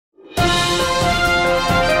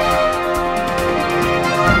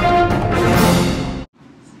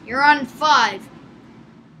We're on 5.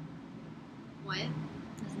 What?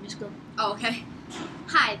 Nothing, just go. Oh, okay.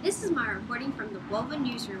 Hi, this is Mara reporting from the WOVA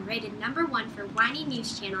newsroom, rated #1 for whiny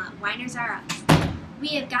news channel at Whiners R Us. We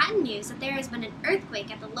have gotten news that there has been an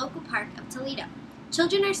earthquake at the local park of Toledo.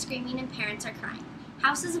 Children are screaming and parents are crying.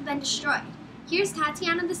 Houses have been destroyed. Here's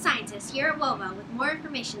Tatiana the scientist here at WOVA with more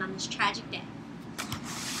information on this tragic day.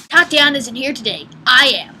 Tatiana isn't here today. I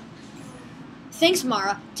am. Thanks,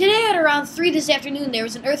 Mara. Today at around 3 this afternoon, there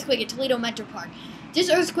was an earthquake at Toledo Metro Park. This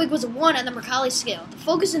earthquake was a 1 on the Mercalli scale. The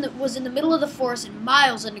focus was in the middle of the forest and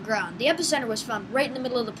miles underground. The epicenter was found right in the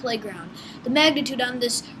middle of the playground. The magnitude on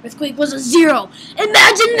this earthquake was a 0.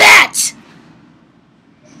 Imagine that!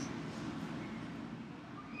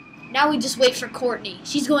 Now we just wait for Courtney.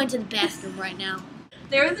 She's going to the bathroom right now.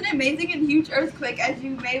 There was an amazing and huge earthquake, as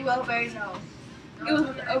you may well very know. It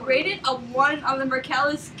was rated a 1 on the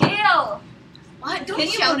Mercalli scale. What? Can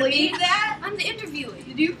you believe that? I'm the interviewee.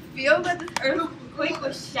 Did you feel that this earthquake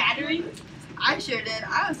was shattering? I sure did.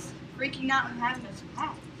 I was freaking out and having a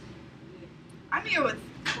spat. I'm here with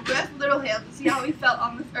Griff Littlehale to see how he felt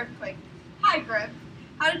on this earthquake. Hi, Griff.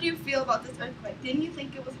 How did you feel about this earthquake? Didn't you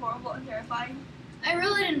think it was horrible and terrifying? I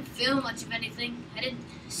really didn't feel much of anything. I didn't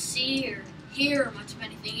see or hear much of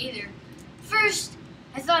anything either. First,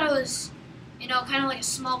 I thought it was, kind of like a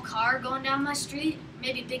small car going down my street,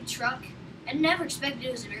 maybe a big truck. I never expected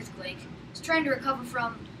it was an earthquake. I was trying to recover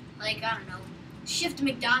from, shift to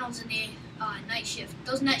McDonald's in the night shift.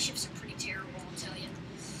 Those night shifts are pretty terrible, I'll tell you.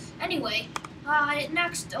 Anyway, it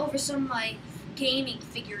knocked over some of my gaming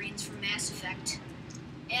figurines from Mass Effect.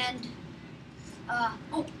 And,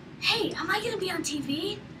 oh, hey, am I going to be on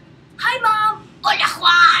TV? Hi, Mom! Hola,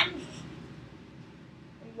 Juan!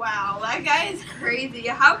 Wow, that guy is crazy.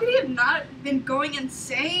 How could he have not been going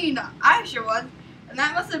insane? I sure was. And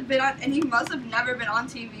that must have been and he must have never been on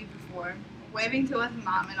TV before. Waving to his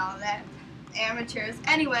mom and all that. Amateurs.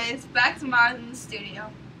 Anyways, back to Mars in the studio.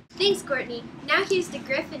 Thanks, Courtney. Now here's to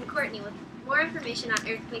Griff and Courtney with more information on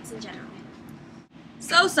earthquakes in general.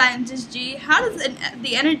 So, Scientist G, how does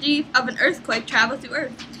the energy of an earthquake travel through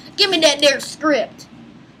Earth? Give me that there script.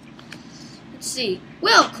 Let's see.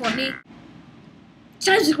 Well, Courtney,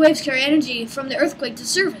 seismic waves carry energy from the earthquake to the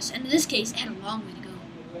surface, and in this case, it had a long way to go.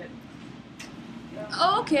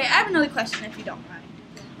 Oh, okay, I have another question if you don't mind.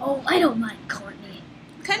 Oh, I don't mind, Courtney.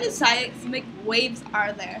 What kind of seismic waves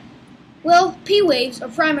are there? Well, P waves are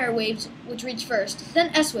primary waves which reach first, then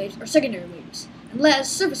S waves are secondary waves, and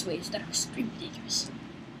last, surface waves that are extremely dangerous.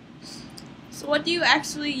 So what do you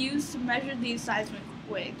actually use to measure these seismic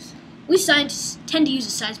waves? We scientists tend to use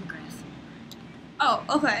a seismograph. Oh,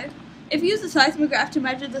 okay. If you use a seismograph to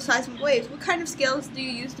measure the seismic waves, what kind of scales do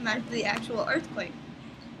you use to measure the actual earthquake?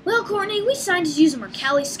 Well, Courtney, we scientists use a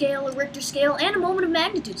Mercalli scale, a Richter scale, and a moment of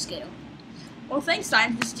magnitude scale. Well, thanks,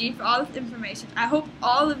 Scientist G, for all this information. I hope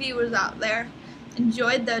all the viewers out there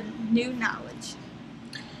enjoyed the new knowledge.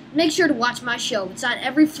 Make sure to watch my show. It's on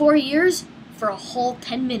every 4 years for a whole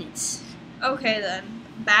 10 minutes. Okay, then.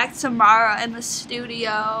 Back to Mara in the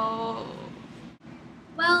studio.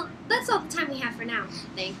 Well, that's all the time we have for now,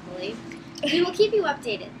 thankfully. We will keep you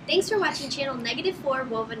updated. Thanks for watching channel -4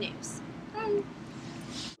 WOVA News. Bye.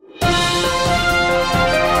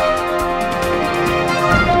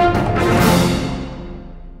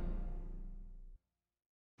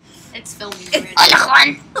 It's filming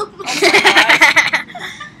already.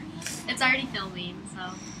 It's already filming, so.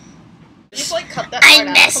 Just cut that part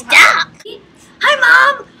out messed somehow. up. Hi,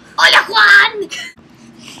 Mom. Hola, Juan.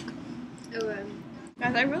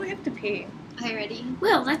 Guys, I really have to pee. Okay, ready?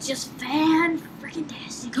 Well, that's just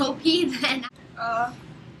fan-freaking-tastic. Go pee then.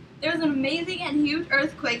 There was an amazing and huge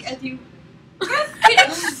earthquake as you... Can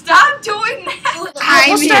you stop doing that?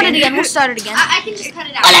 We'll start it again. We'll start it again. I can just cut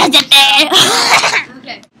it out.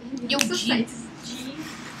 Okay. Yo, G.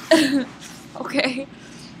 Okay.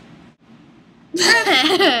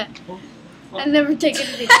 I never take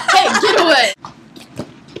anything. Hey, get away!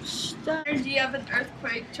 The energy of an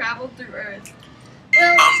earthquake traveled through Earth.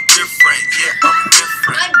 Well, I'm different, yeah, I'm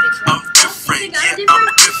different. I'm different. I'm different, You think yeah, I'm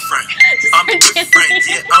I'm different. I'm different,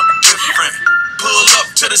 yeah, I'm different. Pull up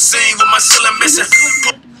to the scene with my ceiling missing.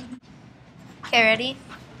 Okay, ready?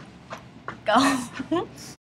 Go.